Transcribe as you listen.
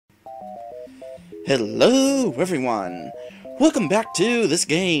Hello everyone! Welcome back to this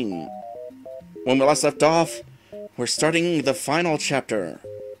game! When we last left off, we're starting the final chapter.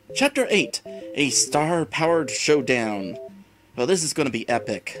 Chapter 8, a star-powered showdown. Well, this is going to be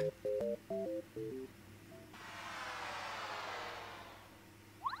epic.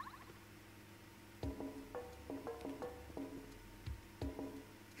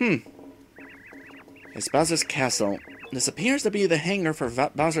 It's Bowser's castle. This appears to be the hangar for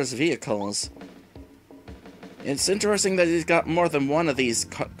Bowser's vehicles. It's interesting that he's got more than one of these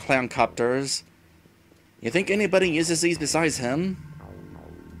clown copters. You think anybody uses these besides him?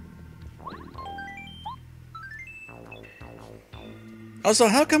 Also,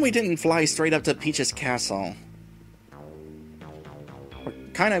 how come we didn't fly straight up to Peach's castle? We're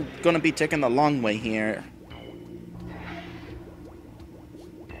kind of going to be taking the long way here.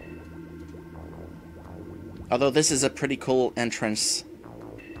 Although this is a pretty cool entrance.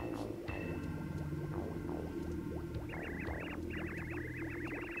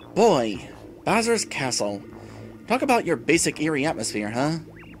 Boy, Bowser's castle. Talk about your basic eerie atmosphere, huh?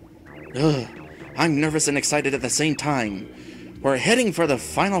 Ugh, I'm nervous and excited at the same time. We're heading for the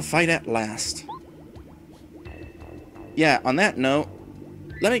final fight at last. Yeah, on that note,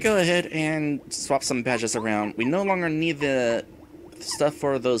 let me go ahead and swap some badges around. We no longer need the stuff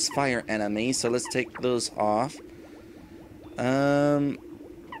for those fire enemies, so let's take those off.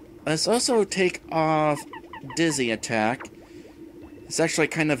 Let's also take off Dizzy Attack. It's actually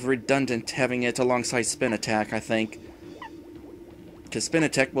kind of redundant having it alongside Spin Attack, I think. Because Spin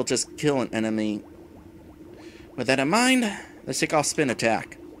Attack will just kill an enemy. With that in mind, let's take off Spin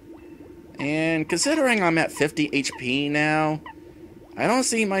Attack. And considering I'm at 50 HP now, I don't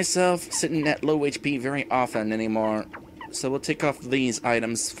see myself sitting at low HP very often anymore. So we'll take off these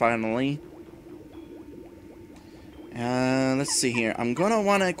items finally. Let's see here. I'm going to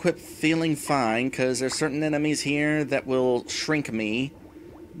want to equip Feeling Fine, because there's certain enemies here that will shrink me.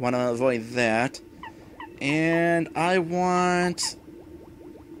 Want to avoid that. And I want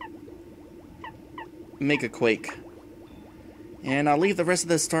Mega Quake. And I'll leave the rest of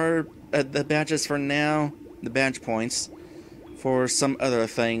the the badges for now, the badge points, for some other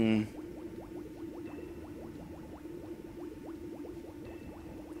thing.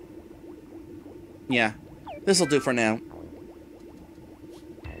 Yeah, this'll do for now.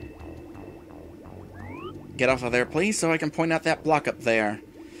 Get off of there, please, so I can point out that block up there.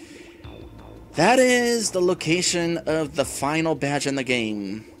 That is the location of the final badge in the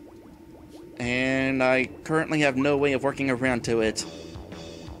game. And I currently have no way of working around to it.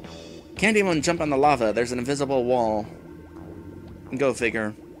 Can't even jump on the lava. There's an invisible wall. Go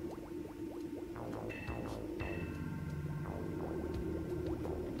figure.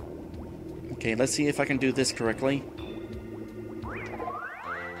 Okay, let's see if I can do this correctly.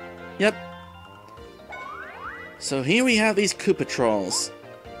 Yep. So here we have these Koopa Trolls.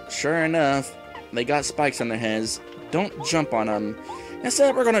 Sure enough, they got spikes on their heads. Don't jump on them.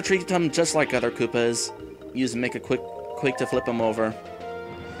 Instead, we're going to treat them just like other Koopas. Use Make a Quake to flip them over.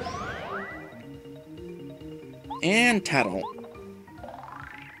 And Tattle.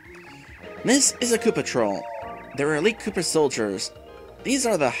 This is a Koopa Troll. They're elite Koopa soldiers. These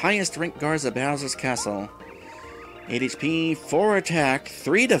are the highest ranked guards of Bowser's castle. 8 HP, 4 attack,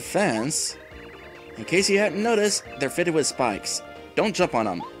 3 defense. In case you hadn't noticed, they're fitted with spikes. Don't jump on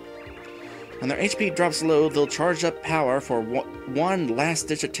them. When their HP drops low, they'll charge up power for one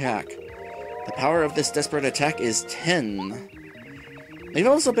last-ditch attack. The power of this desperate attack is 10. They've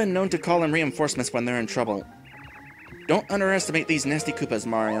also been known to call in reinforcements when they're in trouble. Don't underestimate these nasty Koopas,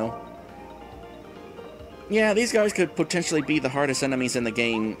 Mario. Yeah, these guys could potentially be the hardest enemies in the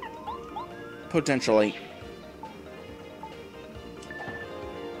game. Potentially.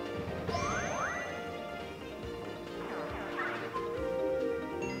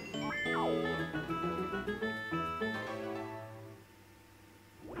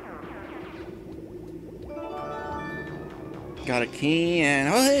 Got a key, and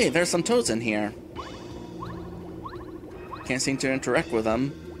oh hey, there's some toads in here. Can't seem to interact with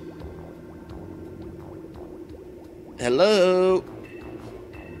them. Hello?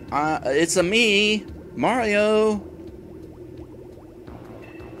 It's a me, Mario.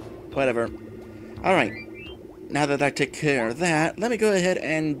 Whatever. Alright. Now that I take care of that, let me go ahead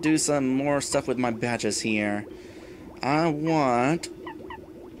and do some more stuff with my badges here. I want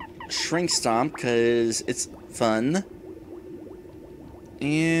Shrink Stomp, because it's fun.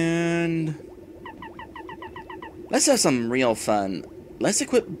 And let's have some real fun. Let's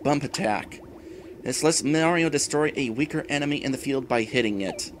equip Bump Attack. This lets Mario destroy a weaker enemy in the field by hitting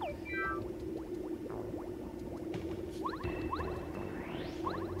it.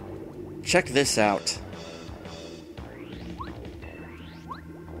 check this out.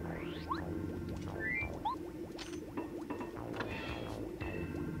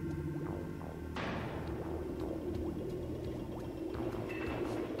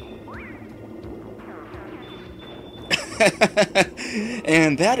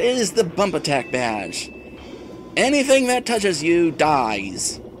 And that is the bump attack badge. Anything that touches you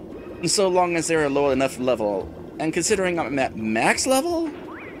dies, so long as they're a low enough level. And considering I'm at max level,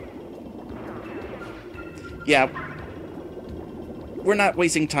 yeah, we're not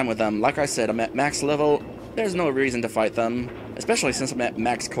wasting time with them. Like I said, I'm at max level. There's no reason to fight them, especially since I'm at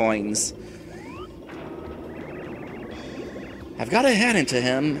max coins. I've got to hand it to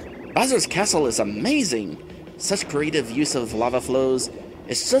him. Bowser's Castle is amazing. Such creative use of lava flows.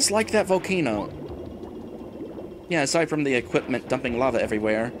 It's just like that volcano. Yeah, aside from the equipment dumping lava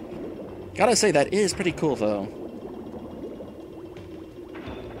everywhere. Gotta say, that is pretty cool, though.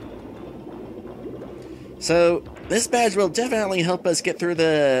 So, this badge will definitely help us get through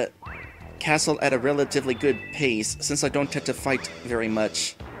the castle at a relatively good pace, since I don't have to fight very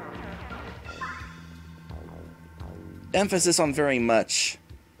much. Emphasis on very much.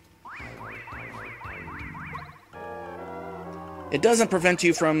 It doesn't prevent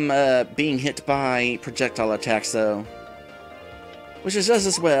you from being hit by projectile attacks, though. Which is just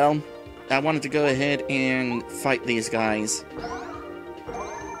as well. I wanted to go ahead and fight these guys.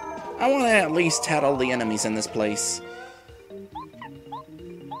 I want to at least tattle the enemies in this place.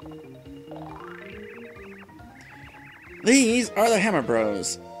 These are the Hammer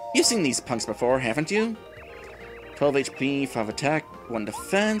Bros. You've seen these punks before, haven't you? 12 HP, 5 attack, 1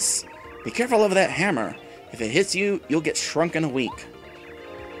 defense. Be careful of that hammer. If it hits you, you'll get shrunk in a wink.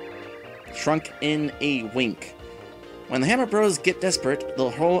 Shrunk in a wink. When the Hammer Bros get desperate,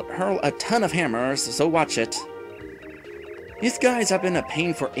 they'll hurl a ton of hammers, so watch it. These guys have been a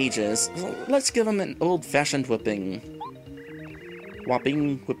pain for ages, so let's give them an old-fashioned whipping.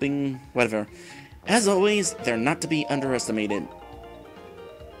 Whopping, whipping, whatever. As always, they're not to be underestimated.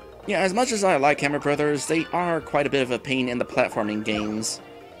 Yeah, as much as I like Hammer Brothers, they are quite a bit of a pain in the platforming games.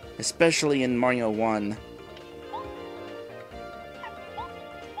 Especially in Mario 1.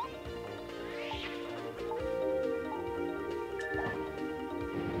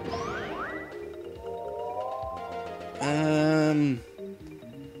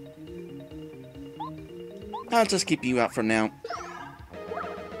 I'll just keep you out for now.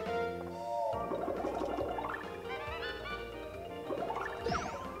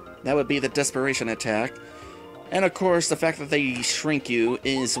 That would be the desperation attack. And of course, the fact that they shrink you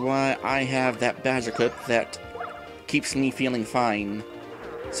is why I have that badge equipped that keeps me feeling fine.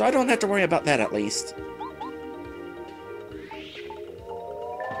 So I don't have to worry about that at least.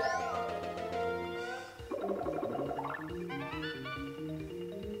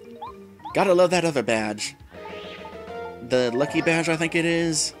 Gotta love that other badge. The lucky badge, I think it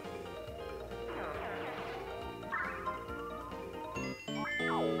is.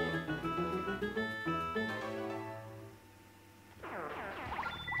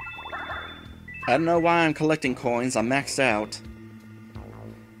 I don't know why I'm collecting coins, I'm maxed out.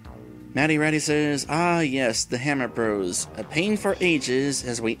 Matty Ratty says, ah yes, the Hammer Bros. A pain for ages,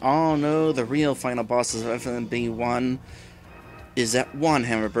 as we all know the real final bosses of FMB1 is that one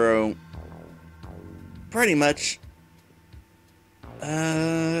Hammer Bro. Pretty much.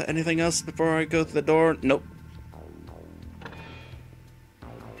 Anything else before I go through the door? Nope.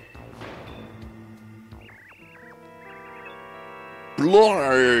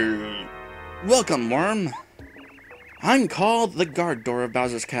 Blood! Welcome, Worm. I'm called the guard door of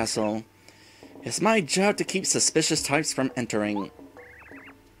Bowser's Castle. It's my job to keep suspicious types from entering.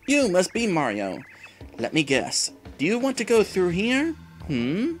 You must be Mario. Let me guess. Do you want to go through here?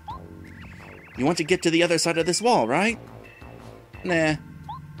 You want to get to the other side of this wall, right? Nah.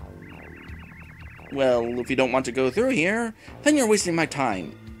 Well, if you don't want to go through here, then you're wasting my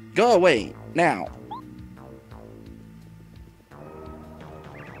time. Go away, now.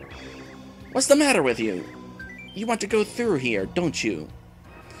 What's the matter with you? You want to go through here, don't you?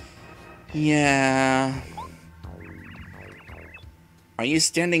 Yeah. Are you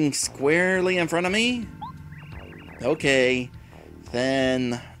standing squarely in front of me? Okay,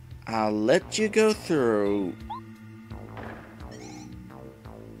 then I'll let you go through.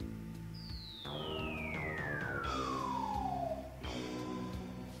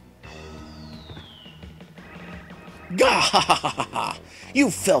 Gah! You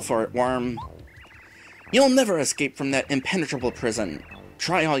fell for it, Worm. You'll never escape from that impenetrable prison.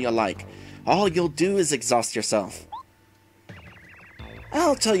 Try all you like. All you'll do is exhaust yourself.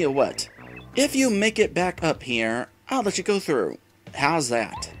 I'll tell you what. If you make it back up here, I'll let you go through. How's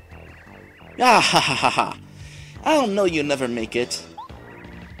that? Ah ha ha ha ha! I'll know you never make it.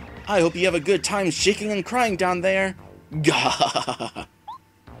 I hope you have a good time shaking and crying down there. Gah!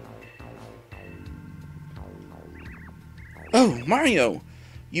 Oh, Mario!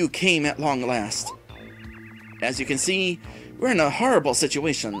 You came at long last. As you can see, we're in a horrible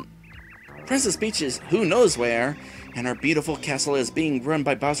situation. Princess Peach is who knows where, and our beautiful castle is being run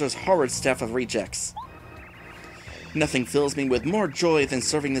by Bowser's horrid staff of rejects. Nothing fills me with more joy than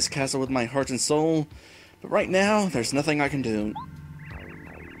serving this castle with my heart and soul, but right now, there's nothing I can do.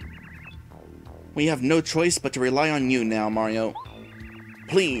 We have no choice but to rely on you now, Mario.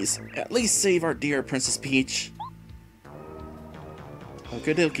 Please, at least save our dear Princess Peach.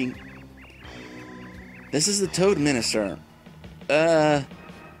 Okie dokie. This is the Toad Minister.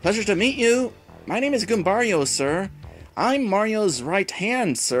 Pleasure to meet you. My name is Goombario, sir. I'm Mario's right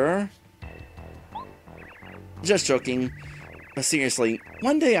hand, sir. Just joking. But seriously,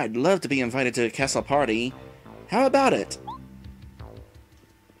 one day I'd love to be invited to a castle party. How about it?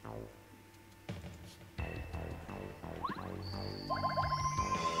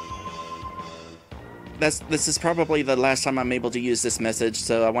 This is probably the last time I'm able to use this message,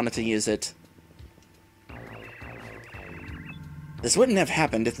 so I wanted to use it. This wouldn't have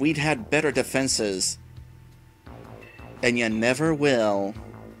happened if we'd had better defenses. And you never will.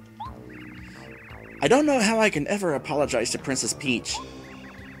 I don't know how I can ever apologize to Princess Peach.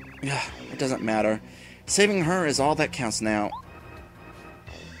 It doesn't matter. Saving her is all that counts now.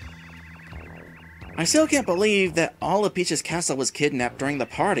 I still can't believe that all of Peach's castle was kidnapped during the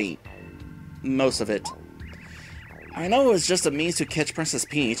party. Most of it. I know it was just a means to catch Princess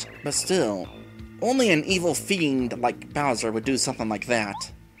Peach, but still, only an evil fiend like Bowser would do something like that.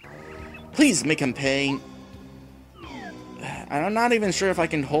 Please make him pay. I'm not even sure if I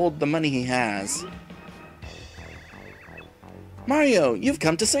can hold the money he has. Mario, you've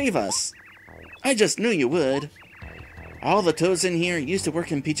come to save us. I just knew you would. All the toads in here used to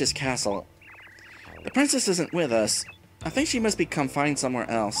work in Peach's castle. The princess isn't with us. I think she must be confined somewhere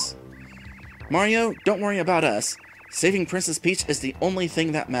else. Mario, don't worry about us. Saving Princess Peach is the only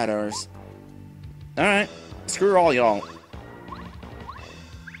thing that matters. Alright, screw all y'all.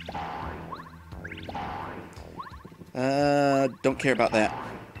 Don't care about that.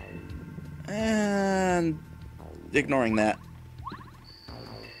 And ignoring that.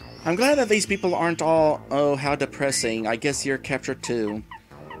 I'm glad that these people aren't all, oh, how depressing, I guess you're captured too.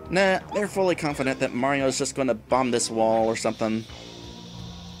 Nah, they're fully confident that Mario's just gonna bomb this wall or something.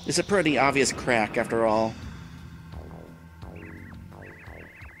 It's a pretty obvious crack, after all.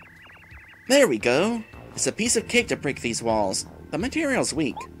 There we go! It's a piece of cake to break these walls. The material's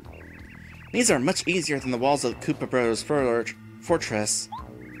weak. These are much easier than the walls of Koopa Bros. Fortress.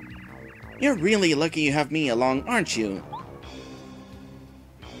 You're really lucky you have me along, aren't you?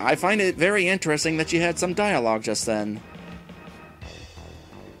 I find it very interesting that you had some dialogue just then.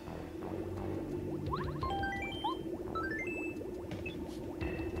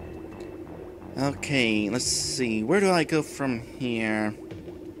 Okay, let's see. Where do I go from here?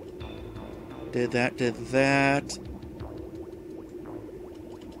 Did that.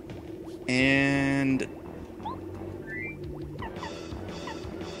 And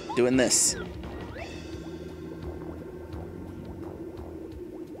doing this.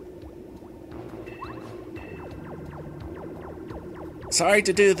 Sorry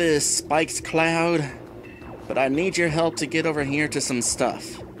to do this, Spiked Cloud, but I need your help to get over here to some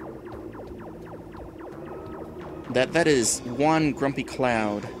stuff. That is one grumpy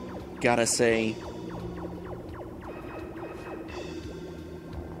cloud, gotta say.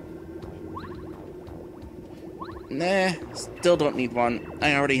 Nah, still don't need one.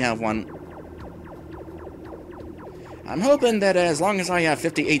 I already have one. I'm hoping that as long as I have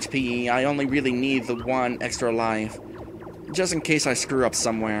 50 HP, I only really need the one extra life. Just in case I screw up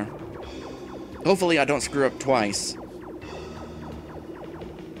somewhere. Hopefully I don't screw up twice.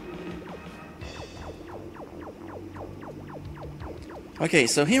 Okay,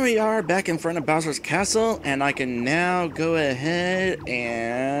 so here we are back in front of Bowser's castle, and I can now go ahead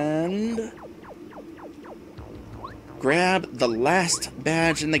and grab the last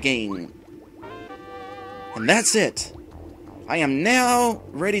badge in the game. And that's it. I am now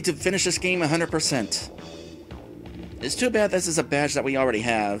ready to finish this game 100%. It's too bad this is a badge that we already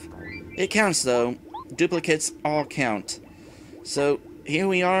have. It counts though. Duplicates all count. So here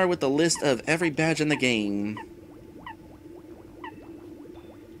we are with the list of every badge in the game.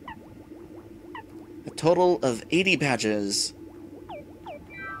 A total of 80 badges.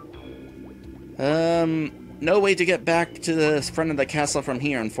 No way to get back to the front of the castle from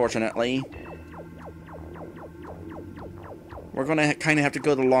here, unfortunately. We're gonna kind of have to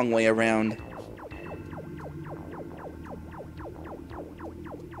go the long way around.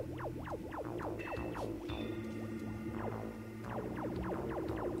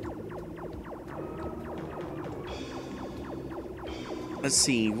 Let's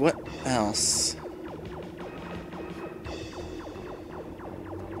see, what else?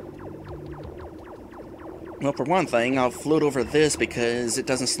 Well, for one thing, I'll float over this because it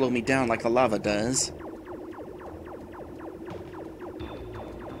doesn't slow me down like the lava does.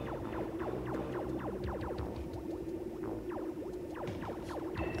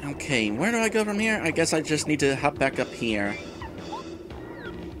 Okay, where do I go from here? I guess I just need to hop back up here.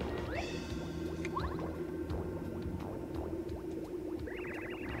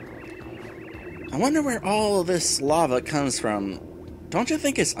 I wonder where all this lava comes from. Don't you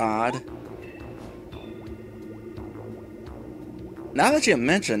think it's odd? Now that you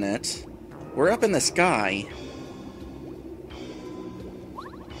mention it, we're up in the sky.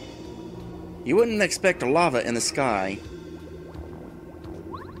 You wouldn't expect lava in the sky.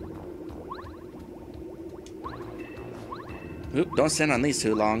 Oop, don't stand on these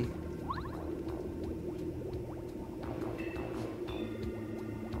too long.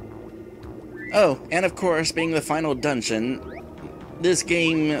 Oh, and of course, being the final dungeon, this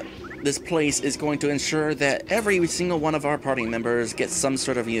place is going to ensure that every single one of our party members gets some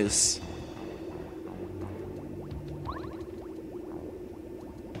sort of use.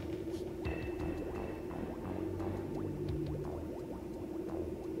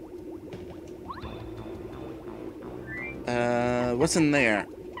 What's in there?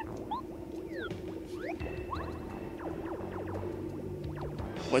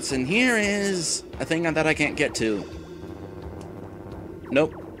 What's in here is a thing that I can't get to.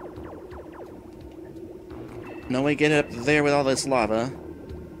 Nope. No way get up there with all this lava.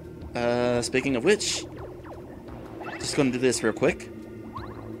 Speaking of which, just gonna do this real quick.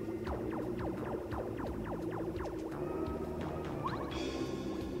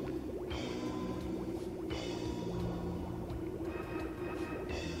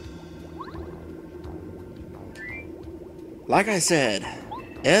 Like I said,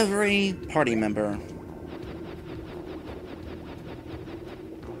 every party member.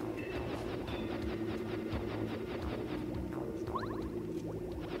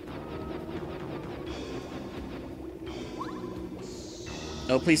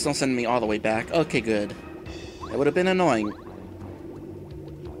 Oh, please don't send me all the way back. Okay, good. That would have been annoying.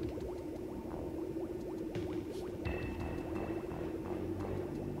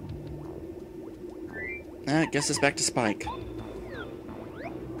 I guess it's back to Spike.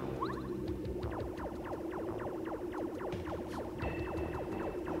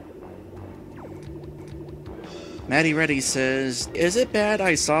 Maddie Reddy says, "Is it bad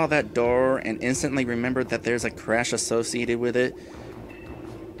I saw that door and instantly remembered that there's a crash associated with it?"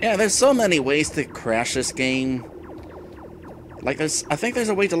 Yeah, there's so many ways to crash this game. Like, I think there's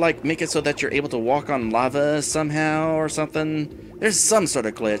a way to, like, make it so that you're able to walk on lava somehow or something. There's some sort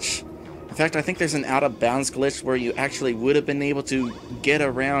of glitch. In fact, I think there's an out-of-bounds glitch where you actually would have been able to get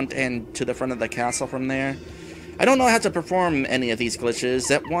around and to the front of the castle from there. I don't know how to perform any of these glitches.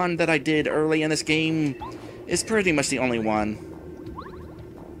 That one that I did early in this game is pretty much the only one.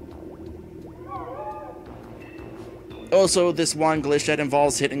 Also, this one glitch that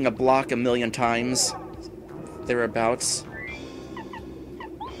involves hitting a block a million times. Thereabouts.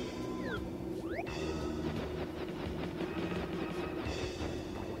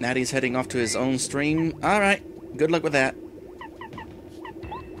 Natty's heading off to his own stream. Alright, good luck with that.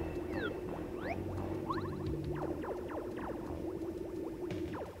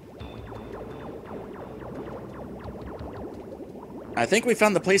 I think we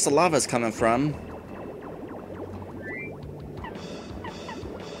found the place the lava's coming from.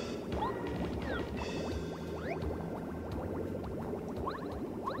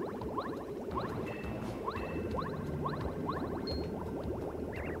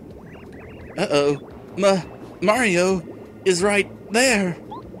 Uh-oh. Mario is right there.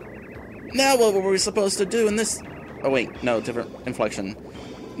 Now what were we supposed to do in this... Oh wait, no, different inflection.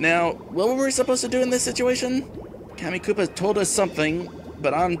 Now, what were we supposed to do in this situation? Kammy Koopa told us something,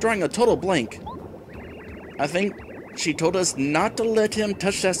 but I'm drawing a total blank. I think she told us not to let him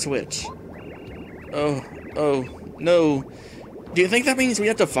touch that switch. Oh, no. Do you think that means we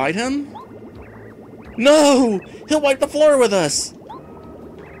have to fight him? No! He'll wipe the floor with us!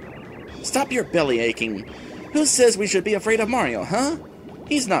 Stop your belly aching. Who says we should be afraid of Mario, huh?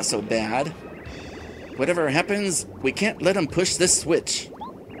 He's not so bad. Whatever happens, we can't let him push this switch.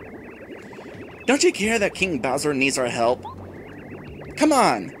 Don't you care that King Bowser needs our help? Come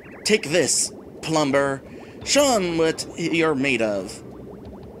on, take this, plumber. Show him what you're made of.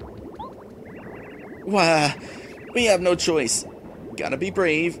 Why, we have no choice. Gotta be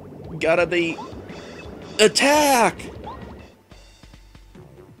brave. Gotta be... Attack!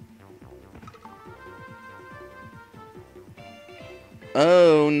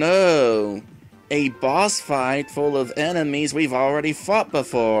 Oh no! A boss fight full of enemies we've already fought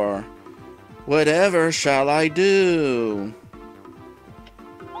before. Whatever shall I do?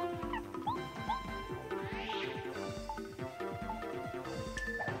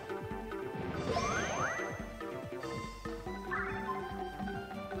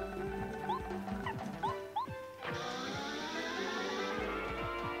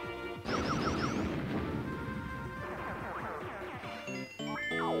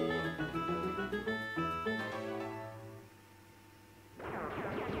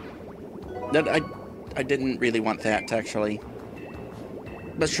 I didn't really want that, actually.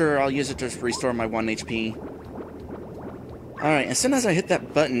 But sure, I'll use it to restore my 1 HP. Alright, as soon as I hit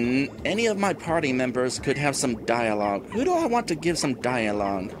that button, any of my party members could have some dialogue. Who do I want to give some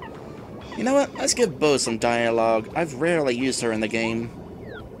dialogue? You know what? Let's give Bo some dialogue. I've rarely used her in the game.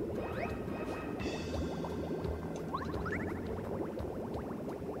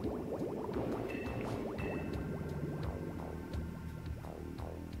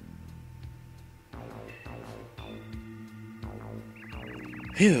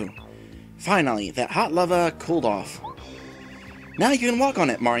 Phew. Finally, that hot lava cooled off. Now you can walk on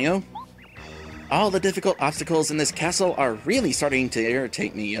it, Mario. All the difficult obstacles in this castle are really starting to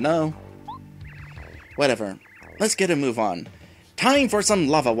irritate me, you know? Whatever. Let's get a move on. Time for some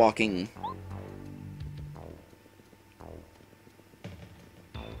lava walking.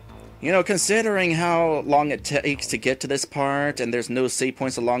 You know, considering how long it takes to get to this part, and there's no save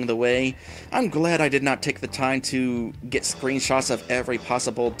points along the way, I'm glad I did not take the time to get screenshots of every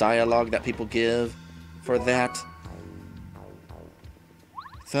possible dialogue that people give for that.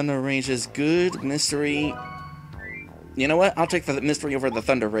 Thunder Rage is good. Mystery. You know what? I'll take the mystery over the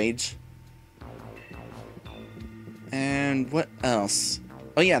Thunder Rage. And what else?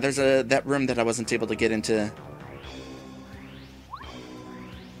 Oh yeah, there's that room that I wasn't able to get into.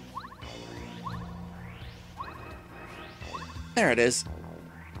 There it is.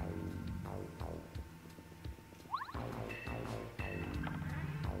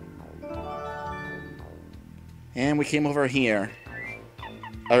 And we came over here.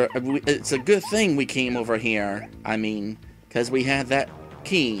 It's a good thing we came over here, I mean, because we had that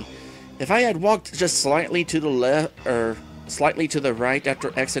key. If I had walked just slightly to the left, or slightly to the right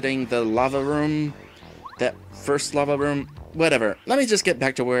after exiting the lava room, that first lava room, whatever. Let me just get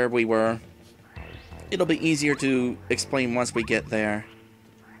back to where we were. It'll be easier to explain once we get there.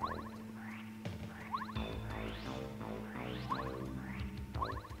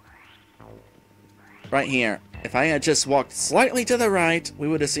 Right here. If I had just walked slightly to the right, we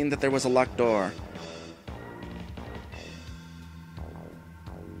would have seen that there was a locked door.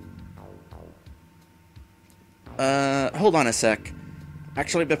 Hold on a sec.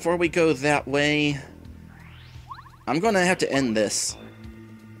 Actually, before we go that way, I'm gonna have to end this.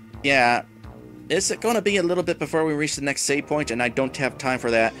 Yeah, it's gonna be a little bit before we reach the next save point, and I don't have time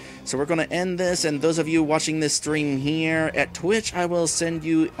for that. So we're gonna end this, and those of you watching this stream here at Twitch, I will send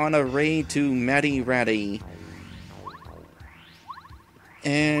you on a raid to Matty Ratty.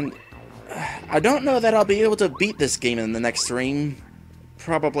 And I don't know that I'll be able to beat this game in the next stream.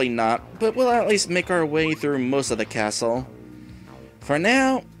 Probably not, but we'll at least make our way through most of the castle. For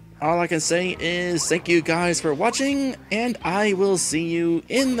now, all I can say is thank you guys for watching, and I will see you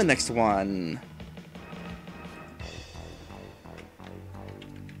in the next one.